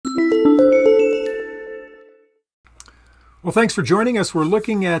Well, thanks for joining us. We're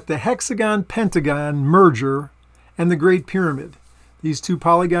looking at the hexagon-pentagon merger and the Great Pyramid. These two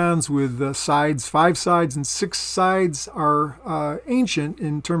polygons with sides, 5 sides and 6 sides, are ancient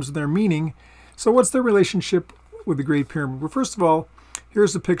in terms of their meaning. So what's their relationship with the Great Pyramid? Well, first of all,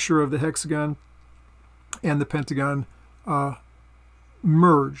 here's a picture of the hexagon and the pentagon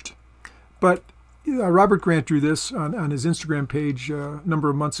merged. But Robert Grant drew this on his Instagram page a number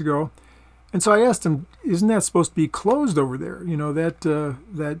of months ago. And so I asked him, isn't that supposed to be closed over there? You know,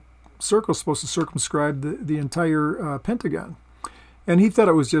 that circle's supposed to circumscribe the entire pentagon. And he thought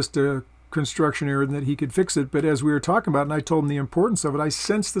it was just a construction error and that he could fix it. But as we were talking about it, and I told him the importance of it, I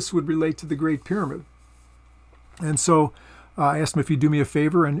sensed this would relate to the Great Pyramid. And so I asked him if he'd do me a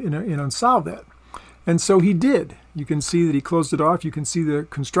favor and unsolve that. And so he did. You can see that he closed it off. You can see the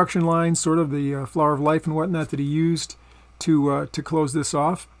construction lines, sort of the flower of life and whatnot that he used to close this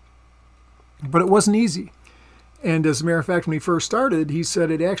off. But it wasn't easy. And as a matter of fact, when he first started, he said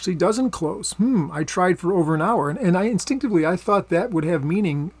it actually doesn't close. I tried for over an hour. And I instinctively, I thought that would have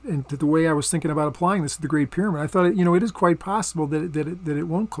meaning into the way I was thinking about applying this to the Great Pyramid. I thought, it is quite possible that it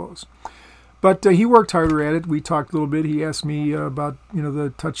won't close. But he worked harder at it. We talked a little bit. He asked me about,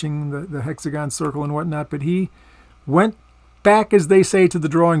 the touching the hexagon circle and whatnot. But he went back, as they say, to the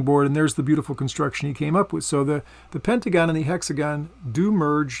drawing board, and there's the beautiful construction he came up with. So the pentagon and the hexagon do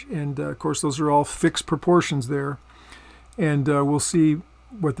merge, and of course those are all fixed proportions there. And we'll see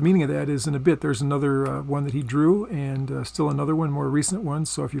what the meaning of that is in a bit. There's another one that he drew, and still another one, more recent one.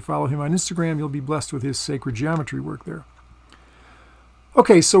 So if you follow him on Instagram, you'll be blessed with his sacred geometry work there.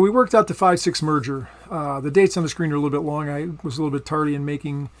 Okay, so we worked out the 5-6 merger. The dates on the screen are a little bit long. I was a little bit tardy in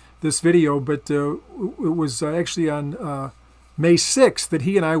making this video, but it was actually on May 6th that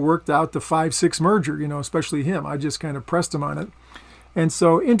he and I worked out the 5-6 merger, especially him. I just kind of pressed him on it. And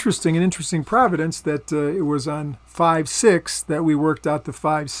so interesting providence that it was on 5-6 that we worked out the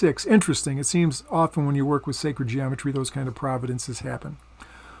 5-6. Interesting. It seems often when you work with sacred geometry, those kind of providences happen.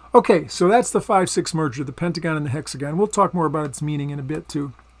 Okay, so that's the 5-6 merger, the pentagon and the hexagon. We'll talk more about its meaning in a bit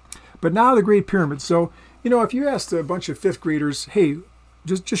too. But now the Great Pyramid. So, if you asked a bunch of 5th graders, hey,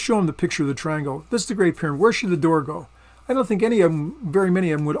 just show them the picture of the triangle. This is the Great Pyramid. Where should the door go? I don't think very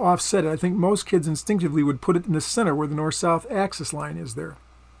many of them would offset it. I think most kids instinctively would put it in the center where the north-south axis line is there.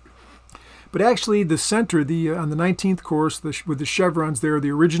 But actually the center, on the 19th course, with the chevrons there,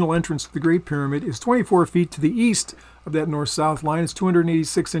 the original entrance to the Great Pyramid is 24 feet to the east of that north-south line. It's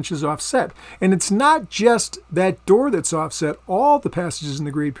 286 inches offset. And it's not just that door that's offset. All the passages in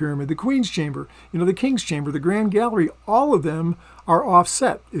the Great Pyramid, the Queen's Chamber, the King's Chamber, the Grand Gallery, all of them are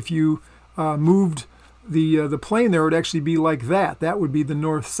offset. If you moved the plane there, would actually be like that. That would be the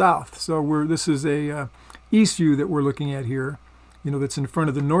north-south. So this is a east view that we're looking at here, that's in front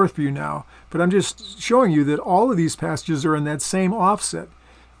of the north view now. But I'm just showing you that all of these passages are in that same offset.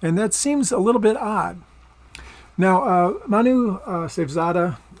 And that seems a little bit odd. Now, Manu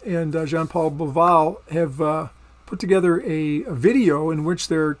Safzada and Jean-Paul Boval have put together a video in which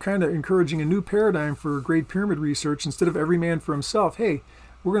they're kind of encouraging a new paradigm for Great Pyramid research. Instead of every man for himself, hey,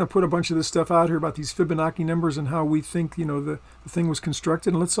 we're going to put a bunch of this stuff out here about these Fibonacci numbers and how we think, the thing was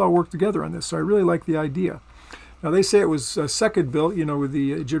constructed, and let's all work together on this. So I really like the idea. Now, they say it was Seked built, with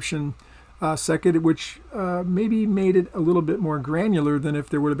the Egyptian Seked, which maybe made it a little bit more granular than if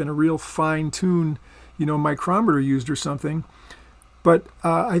there would have been a real fine-tuned, micrometer used or something. But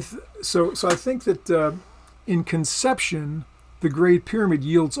so I think that in conception, the Great Pyramid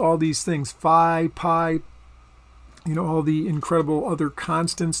yields all these things: phi, pi, all the incredible other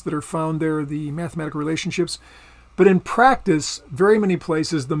constants that are found there, the mathematical relationships. But in practice, very many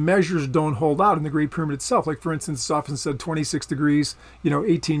places, the measures don't hold out in the Great Pyramid itself. Like, for instance, it's often said 26 degrees,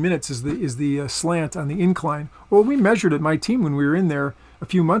 18 minutes is the slant on the incline. Well, we measured it, my team, when we were in there a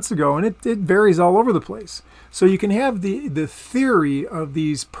few months ago, and it varies all over the place. So you can have the theory of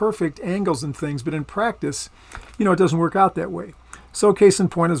these perfect angles and things, but in practice, it doesn't work out that way. So case in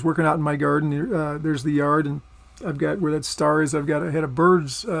point, I was working out in my garden. There's the yard, and I've got where that star is. I had a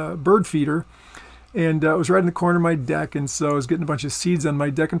bird feeder, and it was right in the corner of my deck, and so I was getting a bunch of seeds on my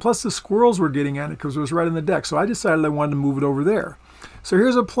deck, and plus the squirrels were getting on it because it was right on the deck. So I decided I wanted to move it over there. So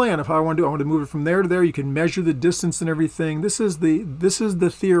here's a plan of how I want to do it. I want to move it from there to there. You can measure the distance and everything. This is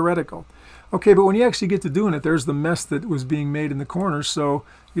the theoretical. Okay, but when you actually get to doing it, there's the mess that was being made in the corner. So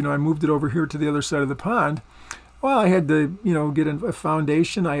I moved it over here to the other side of the pond. Well, I had to, get a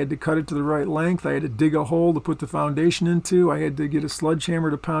foundation. I had to cut it to the right length. I had to dig a hole to put the foundation into. I had to get a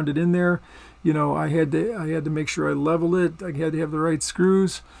sledgehammer to pound it in there. I had to make sure I leveled it. I had to have the right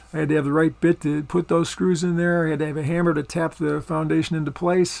screws. I had to have the right bit to put those screws in there. I had to have a hammer to tap the foundation into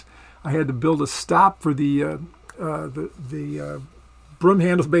place. I had to build a stop for the broom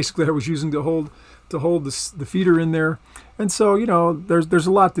handle basically I was using to hold the feeder in there. And so, you know, there's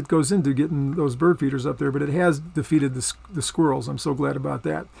a lot that goes into getting those bird feeders up there, but it has defeated the squirrels. I'm so glad about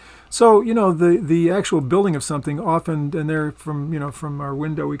that. So, you know, the actual building of something often, and there from our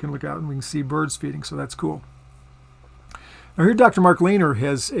window we can look out and we can see birds feeding, so that's cool. Now here Dr. Mark Lehner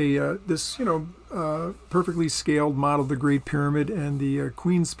has this perfectly scaled model of the Great Pyramid and the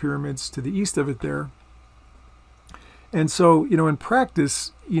Queen's Pyramids to the east of it there. And so, you know, in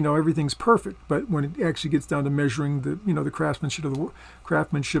practice, you know, everything's perfect, but when it actually gets down to measuring the craftsmanship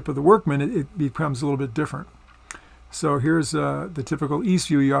of the workman, it becomes a little bit different. So here's the typical east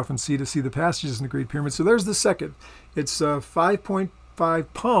view you often see to see the passages in the Great Pyramid. So there's the second. It's 5.5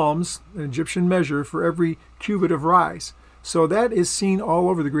 palms, an Egyptian measure, for every cubit of rise. So that is seen all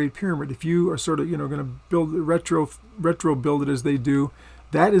over the Great Pyramid. If you are sort of, you know, going to build retro build it as they do,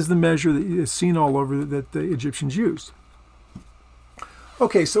 that is the measure that is seen all over that the Egyptians used.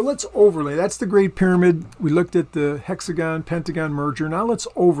 Okay, so let's overlay. That's the Great Pyramid. We looked at the hexagon, pentagon merger. Now let's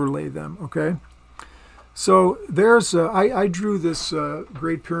overlay them, okay? So there's, I drew this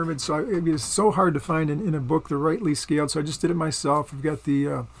Great Pyramid, so it's so hard to find in a book the rightly scaled, so I just did it myself. We've got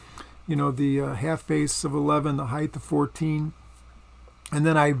the, the half base of 11, the height of 14, and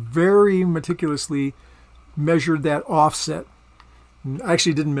then I very meticulously measured that offset. I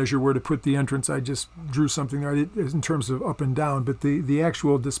actually didn't measure where to put the entrance. I just drew something there in terms of up and down, but the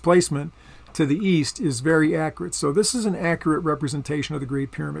actual displacement to the east is very accurate. So this is an accurate representation of the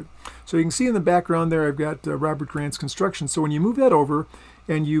Great Pyramid. So you can see in the background there I've got Robert Grant's construction. So when you move that over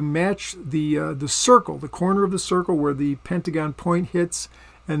and you match the circle, the corner of the circle where the pentagon point hits,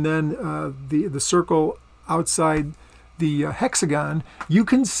 and then the circle outside the hexagon, you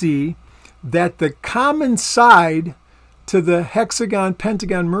can see that the common side to the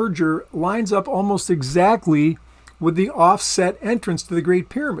hexagon-pentagon merger lines up almost exactly with the offset entrance to the Great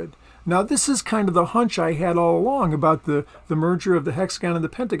Pyramid. Now this is kind of the hunch I had all along about the merger of the hexagon and the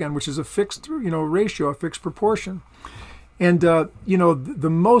pentagon, which is a fixed ratio, a fixed proportion. And the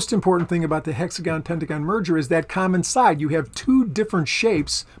most important thing about the hexagon-pentagon merger is that common side. You have two different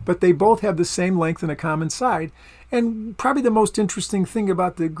shapes, but they both have the same length and a common side. And probably the most interesting thing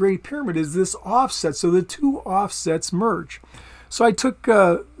about the Great Pyramid is this offset. So the two offsets merge. So I took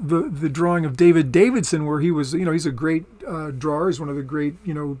the drawing of David Davidson, where he was, he's a great drawer. He's one of the great,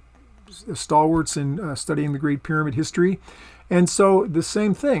 stalwarts in studying the Great Pyramid history. And so the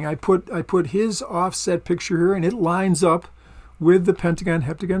same thing. I put his offset picture here, and it lines up with the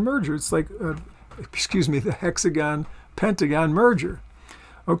pentagon-heptagon merger. It's like, the hexagon-pentagon merger.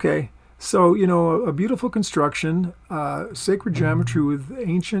 Okay. So, a beautiful construction, sacred geometry with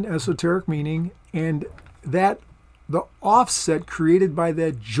ancient esoteric meaning, and that the offset created by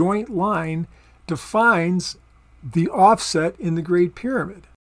that joint line defines the offset in the Great Pyramid.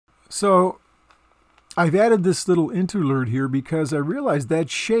 So I've added this little interlude here because I realized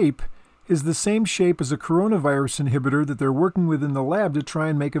that shape is the same shape as a coronavirus inhibitor that they're working with in the lab to try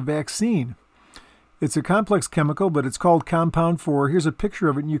and make a vaccine. It's a complex chemical, but it's called compound 4. Here's a picture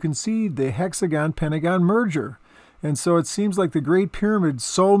of it, and you can see the hexagon-pentagon merger. And so it seems like the Great Pyramid,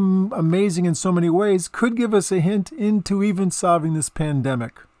 so amazing in so many ways, could give us a hint into even solving this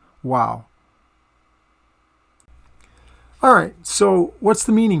pandemic. Wow. All right, so what's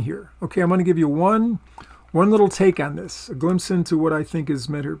the meaning here? Okay, I'm going to give you one little take on this, a glimpse into what I think is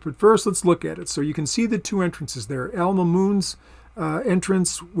meant here. But first, let's look at it. So you can see the two entrances there. Al Mamun's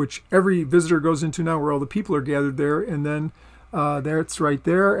entrance, which every visitor goes into now, where all the people are gathered there, and then that's right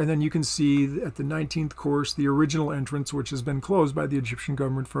there. And then you can see at the 19th course the original entrance, which has been closed by the Egyptian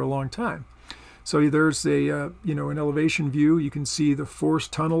government for a long time. So there's a an elevation view. You can see the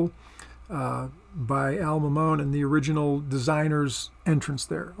forced tunnel by Al Mamun and the original designer's entrance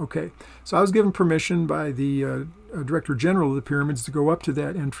there. Okay, so I was given permission by the Director General of the Pyramids to go up to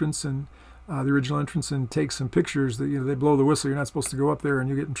that entrance and the original entrance and take some pictures. That they blow the whistle. You're not supposed to go up there, and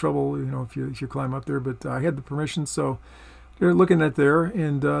you get in trouble, if you climb up there. But I had the permission, so they're looking at there.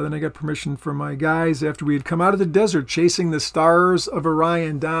 And then I got permission from my guys after we had come out of the desert, chasing the stars of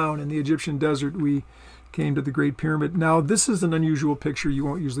Orion down in the Egyptian desert. We came to the Great Pyramid. Now this is an unusual picture you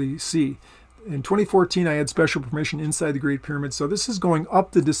won't usually see. In 2014, I had special permission inside the Great Pyramid, so this is going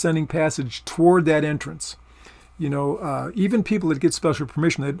up the descending passage toward that entrance. Even people that get special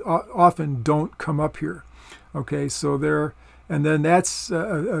permission, that often don't come up here. Okay, so there, and then that's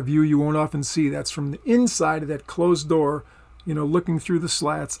a view you won't often see. That's from the inside of that closed door, looking through the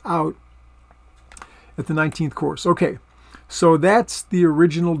slats out at the 19th course. Okay, so that's the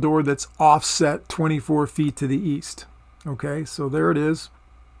original door that's offset 24 feet to the east. Okay, so there it is.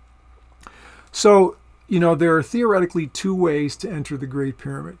 So, you know, there are theoretically two ways to enter the Great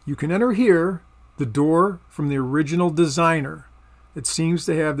Pyramid. You can enter here, the door from the original designer. It seems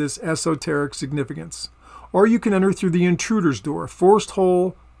to have this esoteric significance. Or you can enter through the intruder's door, forced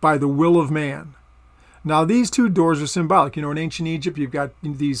whole by the will of man. Now, these two doors are symbolic. You know, in ancient Egypt, you've got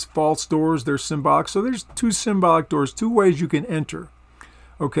these false doors. They're symbolic. So there's two symbolic doors, two ways you can enter.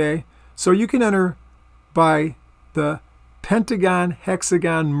 Okay? So you can enter by the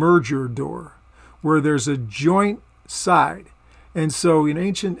pentagon-hexagon merger door, where there's a joint side. And so in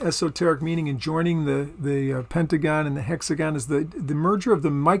ancient esoteric meaning, in joining the pentagon and the hexagon is the merger of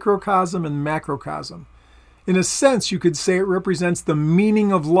the microcosm and macrocosm. In a sense, you could say it represents the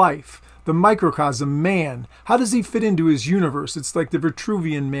meaning of life, the microcosm, man. How does he fit into his universe? It's like the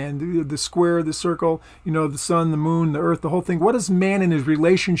Vitruvian man, the square, the circle, you know, the sun, the moon, the earth, the whole thing. What is man in his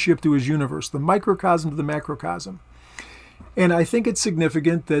relationship to his universe? The microcosm to the macrocosm. And I think it's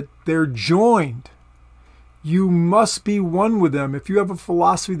significant that they're joined. You must be one with them. If you have a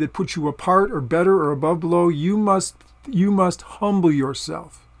philosophy that puts you apart or better or above, below, you must humble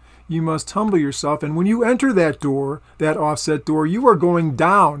yourself. You must humble yourself. And when you enter that door, that offset door, you are going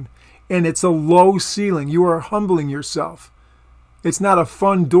down, and it's a low ceiling. You are humbling yourself. It's not a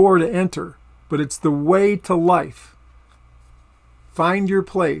fun door to enter, but it's the way to life. Find your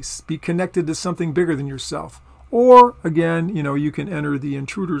place. Be connected to something bigger than yourself. Or, again, you know, you can enter the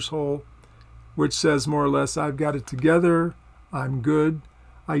intruder's hole, which says more or less, I've got it together, I'm good,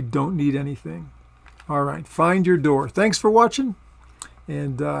 I don't need anything. All right, find your door. Thanks for watching,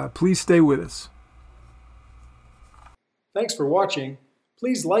 and please stay with us. Thanks for watching.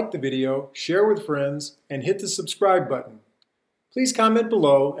 Please like the video, share with friends, and hit the subscribe button. Please comment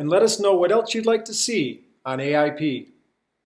below and let us know what else you'd like to see on AIP.